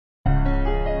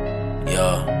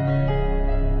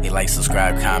like,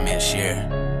 subscribe, comment, share.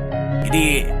 You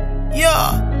did?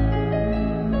 Yeah.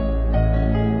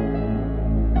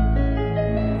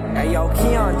 Hey, yo,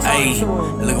 Keon, Hey,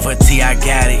 looking for T, I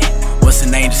got it. What's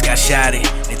the name? Just got shotted.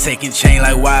 They taking chain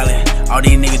like Wiley. All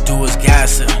these niggas do is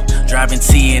gossip. Driving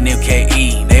T and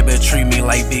MKE. They better treat me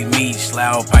like Big Meech.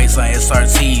 Loud pipes on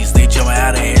SRTs. They jumping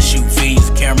out of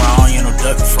SUVs. Camera on, you no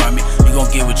ducking from it. You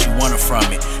gon' get what you wanted from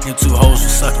it. Them two hoes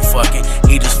was sucking fucking.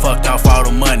 He just fucked off all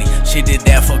the money. She did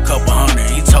that for a couple hundred.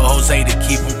 He told Jose to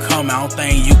keep him coming. I don't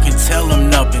think you can tell him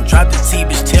nothing. Drop the T,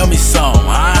 bitch, tell me something,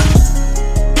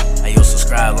 huh? Hey, yo,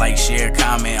 subscribe, like, share,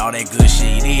 comment, all that good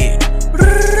shit you did.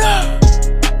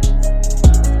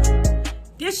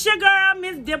 This your girl,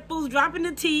 Miss Dimples, dropping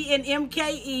the T in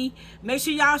MKE. Make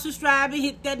sure y'all subscribe and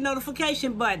hit that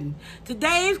notification button.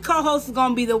 Today's co-host is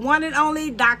going to be the one and only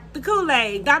Dr.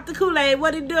 Kool-Aid. Dr. Kool-Aid,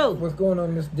 what it do? What's going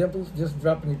on, Miss Dimples? Just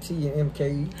dropping the T in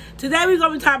MKE. Today we're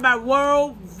going to be talking about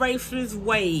Roe versus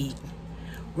Wade.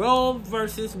 Roe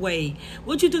versus Wade.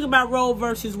 What you think about Roe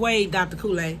versus Wade, Dr.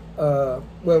 Kool-Aid?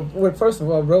 Well, first of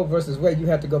all, Roe versus Wade, you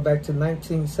have to go back to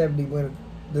 1970 when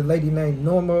the lady named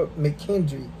Norma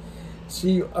McKendry,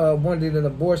 she wanted an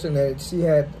abortion. That she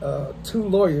had two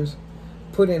lawyers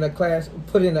put in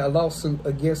a lawsuit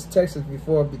against Texas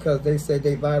before because they said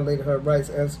they violated her rights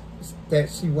as that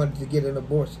she wanted to get an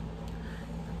abortion.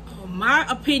 My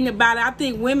opinion about it, I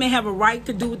think women have a right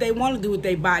to do what they want to do with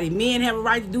their body. Men have a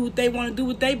right to do what they want to do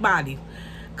with their bodies.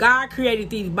 God created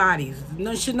these bodies.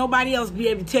 Should nobody else be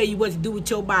able to tell you what to do with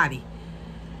your body?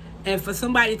 And for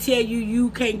somebody to tell you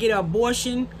you can't get an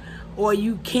abortion, or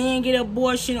you can get an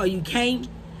abortion, or you can't,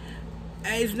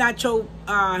 it's not your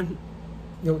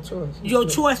choice. Your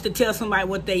choice to tell somebody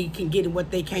what they can get and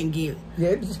what they can't get. Yeah,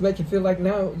 it just make you feel like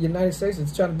now United States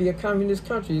is trying to be a communist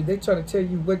country. They try to tell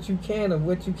you what you can and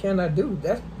what you cannot do.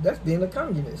 That's being a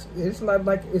communist. It's not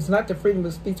like it's not the freedom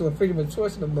of speech or freedom of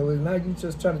choice no more. Now you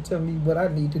just trying to tell me what I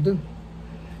need to do.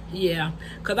 Yeah,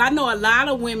 because I know a lot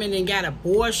of women that got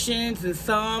abortions, and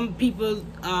some people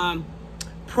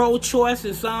pro-choice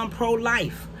and some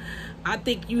pro-life. I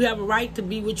think you have a right to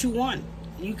be what you want.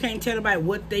 You can't tell anybody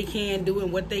what they can do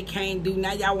and what they can't do.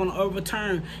 Now y'all want to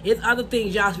overturn. There's other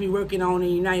things y'all should be working on in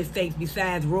the United States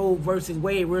besides Roe versus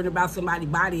Wade, worrying about somebody's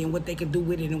body and what they can do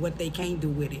with it and what they can't do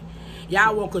with it.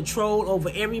 Y'all want control over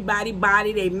everybody's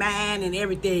body, their mind, and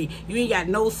everything. You ain't got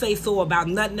no say-so about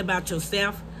nothing about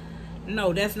yourself.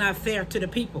 No, that's not fair to the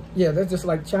people. Yeah, that's just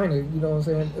like China, you know what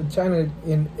I'm saying? China,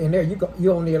 in there,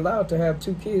 you're only allowed to have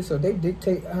 2 kids, so they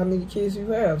dictate how many kids you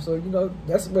have. So, you know,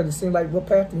 that's what it seems like what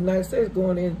path the United States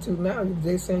going into now.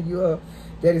 They saying that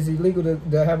it's illegal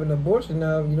to have an abortion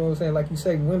now, you know what I'm saying? Like you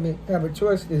say, women have a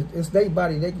choice. It's their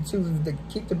body. They can choose to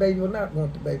keep the baby or not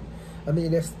want the baby. I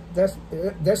mean, that's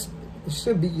it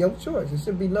should be your choice. It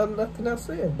should be nothing else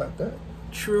said about that.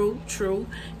 True.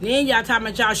 Then y'all talking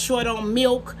about y'all short on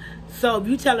milk. So if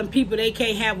you telling people they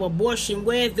can't have an abortion,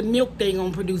 where's the milk they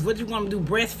gonna produce? What you gonna do,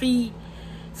 breastfeed?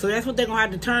 So that's what they're gonna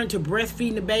have to turn to,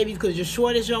 breastfeeding the babies, because you're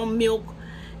shortage on milk.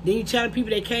 Then you telling people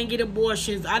they can't get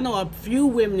abortions. I know a few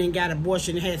women that got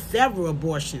abortion and had several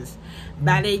abortions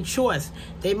by their choice.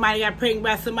 They might have got pregnant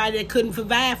by somebody that couldn't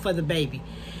provide for the baby.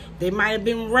 They might have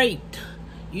been raped.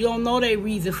 You don't know their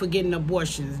reason for getting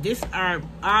abortions. This our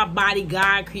body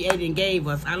God created and gave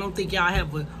us. I don't think y'all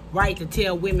have a right to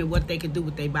tell women what they can do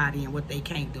with their body and what they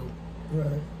can't do.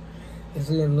 Right. And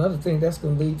see, another thing that's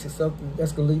going to lead to something,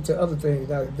 that's going to lead to other things.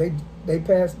 Now, they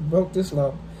broke this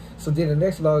law. So then the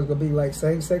next law is going to be like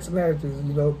same-sex marriages,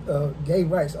 you know, gay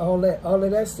rights, all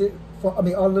of that shit.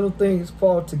 All little things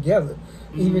fall together.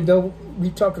 Mm-hmm. Even though we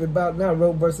talking about now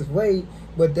Roe versus Wade,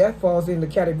 but that falls in the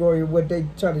category of what they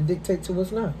try to dictate to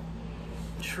us now.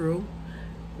 True.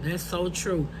 That's so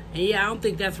true. And yeah, I don't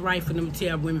think that's right for them to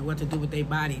tell women what to do with their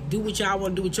body. Do what y'all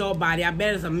want to do with your body. I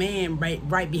bet it's a man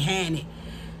right behind it.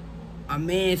 A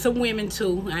man, some women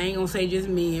too. I ain't gonna say just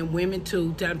men, women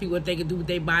too, telling people what they can do with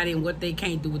their body and what they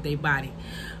can't do with their body.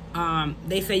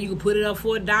 They say you can put it up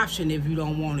for adoption if you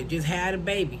don't want it. Just have a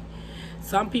baby.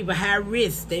 Some people have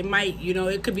risk. They might, you know,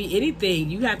 it could be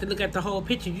anything. You have to look at the whole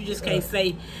picture. You just can't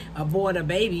say abort a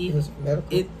baby. It's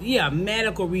medical.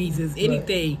 Medical reasons,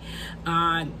 anything.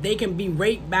 Right. They can be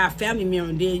raped by a family member,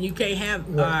 and then you can't have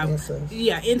incest.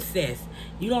 Incest.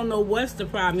 You don't know what's the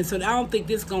problem. So I don't think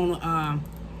this gonna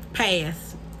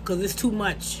pass because it's too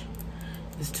much.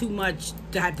 It's too much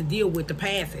to have to deal with to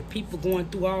pass it. People going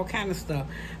through all kind of stuff.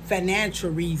 Financial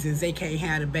reasons they can't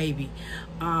have a baby.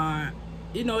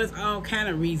 You know, it's all kind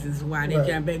of reasons why they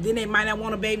can't baby. Then they might not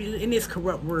want a baby in this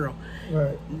corrupt world.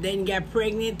 Right. Then got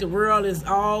pregnant. The world is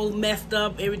all messed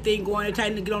up. Everything going. They're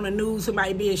trying to get on the news.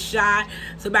 Somebody being shot.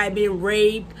 Somebody being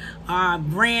raped.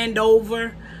 Ran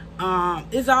over.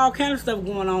 It's all kind of stuff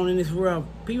going on in this world.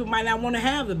 People might not want to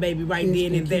have the baby right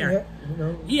then and there.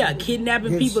 Yeah,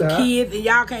 kidnapping people, kids, and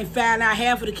y'all can't find out.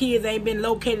 Half of the kids ain't been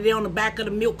located. They on the back of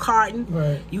the milk carton.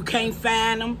 Right. You can't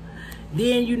find them.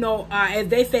 Then as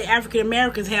they say, African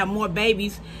Americans have more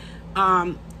babies.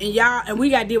 And we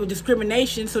got to deal with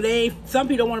discrimination. So some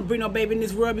people don't want to bring no baby in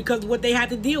this world because of what they have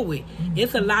to deal with.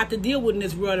 It's a lot to deal with in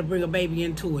this world to bring a baby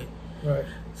into it. Right.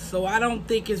 So I don't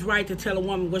think it's right to tell a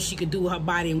woman what she can do with her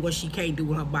body and what she can't do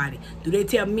with her body. Do they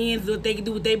tell men what they can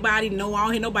do with their body? No, I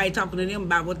don't hear nobody talking to them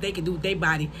about what they can do with their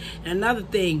body. And another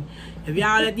thing, if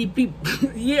y'all let these people,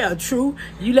 yeah, true,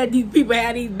 you let these people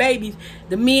have these babies,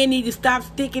 the men need to stop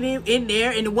sticking in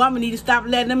there, and the woman need to stop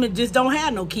letting them and just don't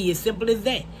have no kids. Simple as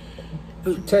that.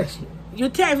 Protection.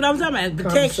 What I'm talking about.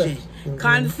 Protection.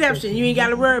 Contraception. You ain't got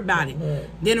to worry about it. Right.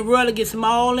 Then the world will get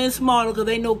smaller and smaller because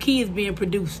ain't no kids being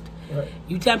produced. Right.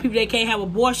 You tell people they can't have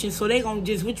abortion, so they gonna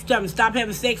just, what you tell them, stop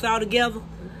having sex altogether?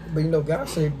 But God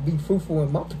said be fruitful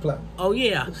and multiply. Oh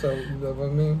yeah. So you know what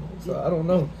I mean? So I don't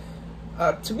know.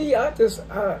 To me, I'm just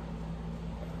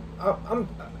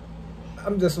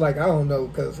like, I don't know,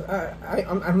 because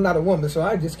I'm not a woman, so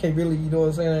I just can't really, you know what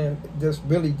I'm saying, just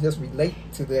relate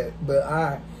to that.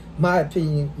 But my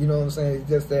opinion, you know what I'm saying, is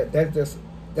just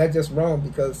that's just wrong,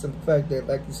 because of the fact that,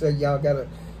 like you said, y'all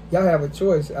have a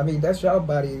choice. I mean, that's your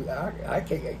body. I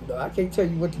can't tell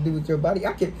you what to do with your body.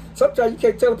 Sometimes you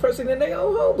can't tell a person in their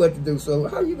own home what to do. So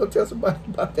how you gonna tell somebody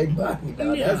about their body?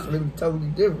 Now, yeah. That's really totally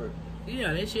different.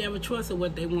 Yeah, they should have a choice of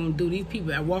what they want to do. These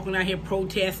people are walking out here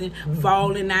protesting,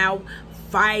 falling out,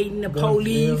 fighting the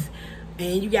police,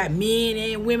 and you got men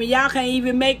and women. Y'all can't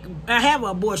even have an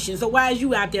abortion. So why is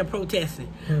you out there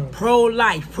protesting?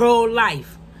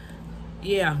 Pro-life.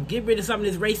 Yeah, get rid of some of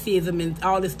this racism and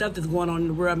all this stuff that's going on in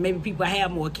the world. Maybe people have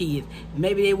more kids.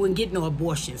 Maybe they wouldn't get no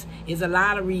abortions. There's a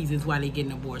lot of reasons why they're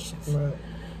getting abortions. Right.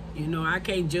 You know, I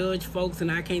can't judge folks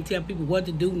and I can't tell people what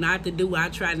to do, not to do. I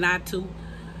try not to.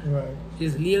 Right.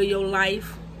 Just live your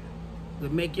life,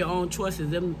 but make your own choices.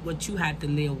 Them what you have to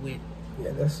live with.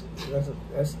 Yeah, that's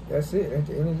it. At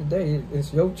the end of the day,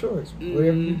 it's your choice.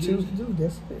 Whatever you choose to do,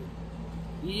 that's it.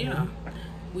 Yeah.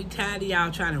 We tired of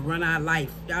y'all trying to run our life.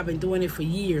 Y'all been doing it for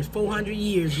years, 400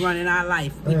 years running our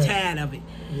life. We tired of it.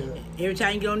 Yeah. Every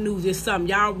time you get on news, there's something.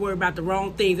 Y'all worry about the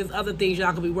wrong things. There's other things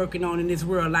y'all could be working on in this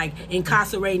world, like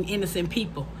incarcerating innocent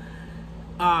people,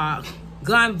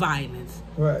 gun violence,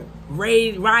 right,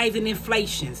 rising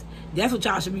inflations. That's what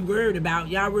y'all should be worried about.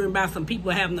 Y'all worried about some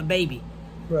people having a baby.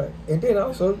 Right. And then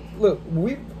also, look,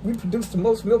 we produce the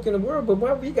most milk in the world, but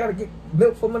why we got to get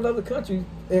milk from another country?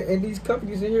 And these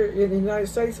companies in here in the United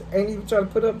States ain't even trying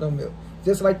to put up no milk.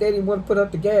 Just like they didn't want to put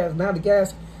up the gas. Now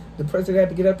the president had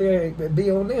to get up there and be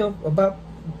on them about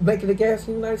making the gas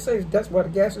in the United States. That's why the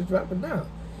gas is dropping down.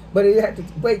 But it had to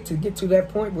wait to get to that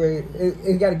point where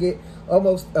it got to get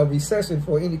almost a recession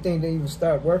for anything to even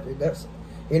start working. That's,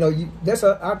 that's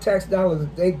our tax dollars.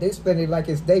 They spend it like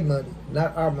it's their money,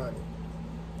 not our money.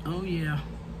 Oh yeah,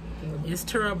 it's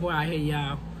terrible out here,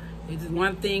 y'all. It's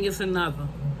one thing, it's another.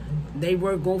 They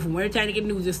going from every time they get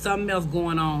news, there's something else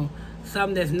going on,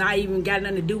 something that's not even got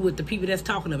nothing to do with the people that's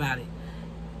talking about it.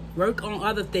 Work on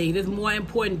other things. There's more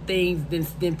important things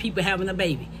than people having a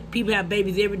baby. People have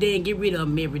babies every day and get rid of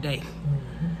them every day.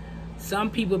 Some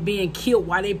people being killed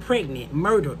while they pregnant,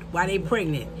 murdered while they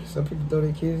pregnant. Some people throw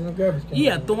their kids in the garbage can.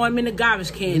 Yeah, throw them in the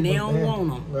garbage can. They don't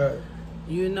want them. Right.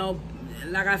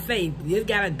 Like I say, they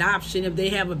got adoption if they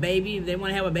have a baby. If they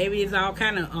want to have a baby, it's all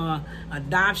kind of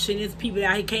adoption. It's people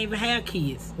out here can't even have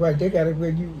kids. Right, they got it where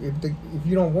if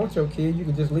you don't want your kid, you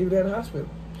can just leave it at the hospital.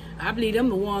 I believe them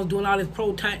the ones doing all this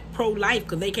pro-life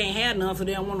because they can't have none, so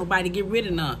they don't want nobody to get rid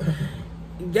of none.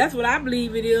 That's what I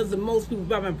believe it is. The most people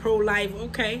talking pro-life,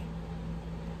 okay.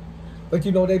 But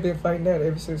they've been fighting that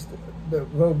ever since the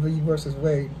Roe vs.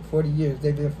 Wade, 40 years.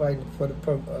 They've been fighting for the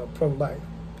pro-life.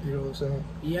 You know what I'm saying?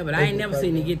 Yeah, but I ain't never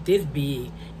seen it get this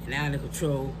big and out of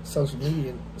control. Social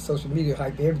media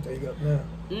hype everything up now.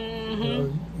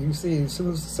 Mm-hmm. You see, as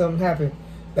soon as something happens,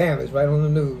 bam, it's right on the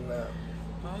news now.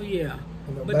 Oh yeah.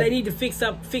 But they need to fix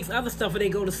other stuff, or they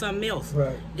go to something else.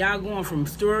 Right. Y'all going from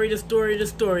story to story to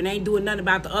story, and they ain't doing nothing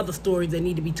about the other stories that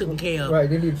need to be taken care of. Right.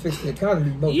 They need to fix the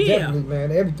economy most definitely,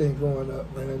 man. Everything going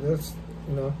up, man. That's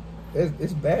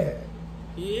it's bad.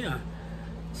 Yeah.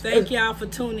 Thank y'all for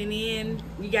tuning in.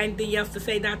 You got anything else to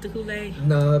say, Dr. Kool-Aid?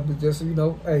 Nah, but just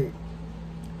hey,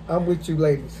 I'm with you,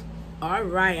 ladies. All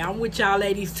right, I'm with y'all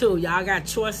ladies too. Y'all got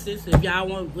choices. If y'all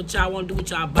want what y'all want to do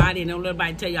with y'all body, and don't let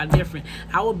anybody tell y'all different.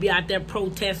 I will be out there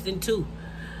protesting too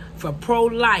for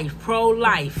pro-life.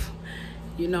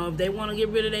 If they want to get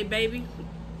rid of their baby,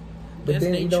 but that's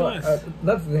then their choice.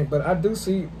 Another thing, but I do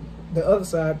see the other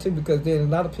side too, because then a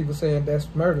lot of people saying that's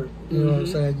murder. You know what I'm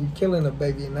saying? You killing a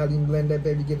baby and not even letting that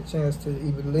baby get a chance to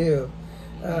even live.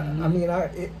 I mean,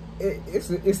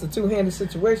 it's a two-handed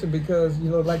situation, because you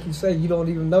know, like you say, you don't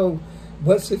even know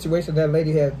what situation that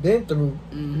lady has been through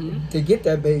to get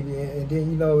that baby, and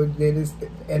then you know,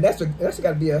 that's got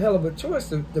to be a hell of a choice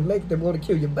to make them want to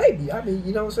kill your baby. I mean,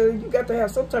 you know what I'm saying? You got to have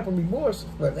some type of remorse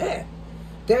for that.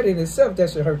 That in itself, that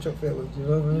should hurt your feelings. You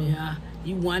know what I mean? Yeah.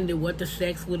 You wonder what the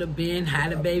sex would have been, how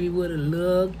the baby would have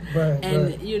looked. Right,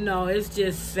 and, you know, it's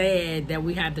just sad that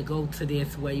we had to go to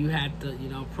this where you have to, you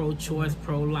know, pro-choice,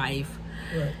 pro-life.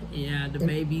 Right. Yeah, the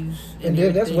babies. And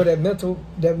then that's where that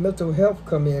mental health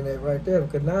come in at right there.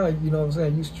 Because now, you know what I'm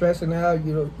saying, you stressing out,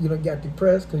 you don't got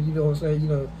depressed because, you know what I'm saying,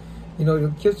 you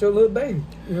know, kiss your little baby.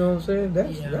 You know what I'm saying?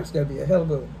 That's got to be a hell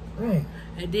of a thing.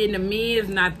 And then the man's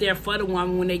not there for the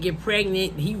woman when they get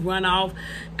pregnant. He run off.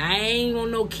 I ain't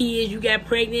want no kids. You got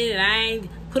pregnant, and I ain't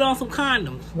put on some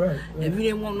condoms. Right. If you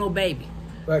didn't want no baby.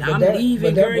 Right. I'm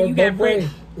leaving, girl. You got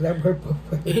pregnant.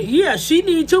 Yeah, she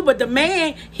need to, but the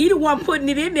man, he the one putting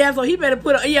it in there, so he better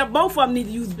put. Both of them need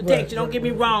to use protection. Don't get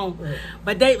me wrong.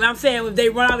 But I'm saying if they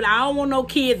run off, I don't want no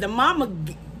kids. The mama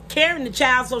carrying the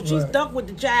child, so she's stuck with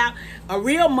the child. A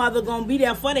real mother gonna be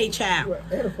there for their child. Right.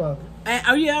 And a father.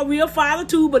 And, a real father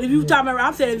too. But if you talking about,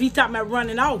 I'm saying if he's talking about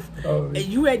running off, and they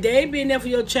ain't been there for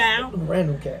your child.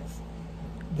 Random cats,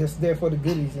 just there for the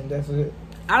goodies, and that's it.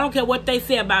 I don't care what they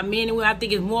say about men and women. I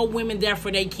think it's more women there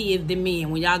for their kids than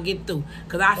men when y'all get through.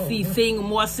 Because I see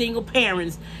more single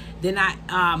parents than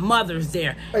mothers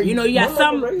there. Hey, you know, you got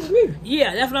some.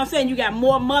 Yeah, that's what I'm saying. You got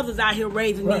more mothers out here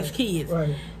raising these kids.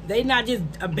 Right. They not just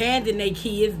abandon their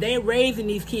kids. They raising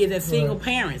these kids as single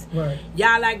parents. Right.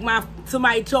 Y'all like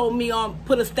somebody told me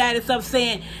put a status up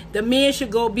saying the men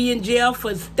should go be in jail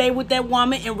for stay with that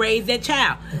woman and raise that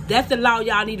child. That's the law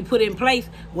y'all need to put in place.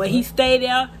 Where he stay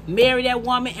there, marry that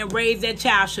woman, and raise that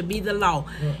child should be the law.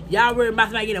 Y'all worry about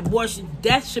somebody getting abortion.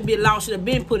 That should be a law, should have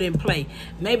been put in place.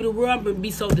 Maybe the world would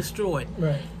be so destroyed.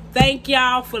 Right. Thank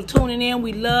y'all for tuning in.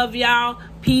 We love y'all.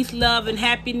 Peace, love, and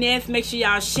happiness. Make sure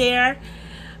y'all share.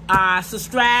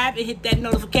 Subscribe and hit that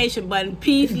notification button.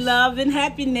 Peace, love, and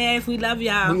happiness. We love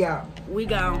y'all. We out. We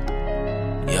gone.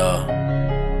 Yo,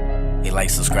 they like,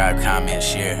 subscribe, comment,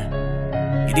 share.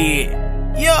 You did.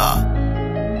 Yo.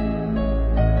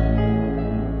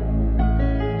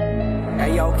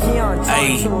 Hey, yo, Keon,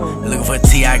 hey, looking for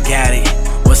T, I got it.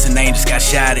 What's the name? Just got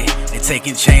shotted. They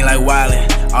taking chain like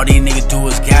Wildin'. All these niggas do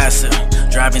is gossip.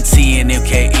 Driving T and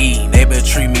MKE. They better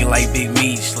treat me like Big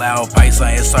Meat. Slow pipes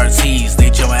on SRTs. They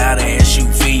jumping out of here, shoot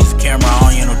V's. Camera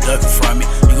on, you no ducking from it.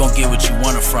 You gon' get what you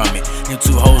wanted from it. Them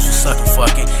two hoes was sucking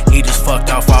fucking. He just fucked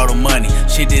off all the money.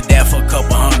 She did that for a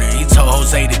couple hundred. He told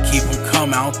Jose to keep him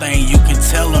coming. I don't think you can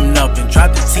tell him nothing.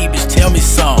 Drop the T, bitch, tell me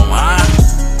something,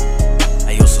 huh?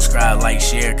 Hey, yo, subscribe, like,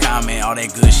 share, comment, all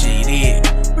that good shit you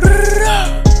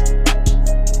did.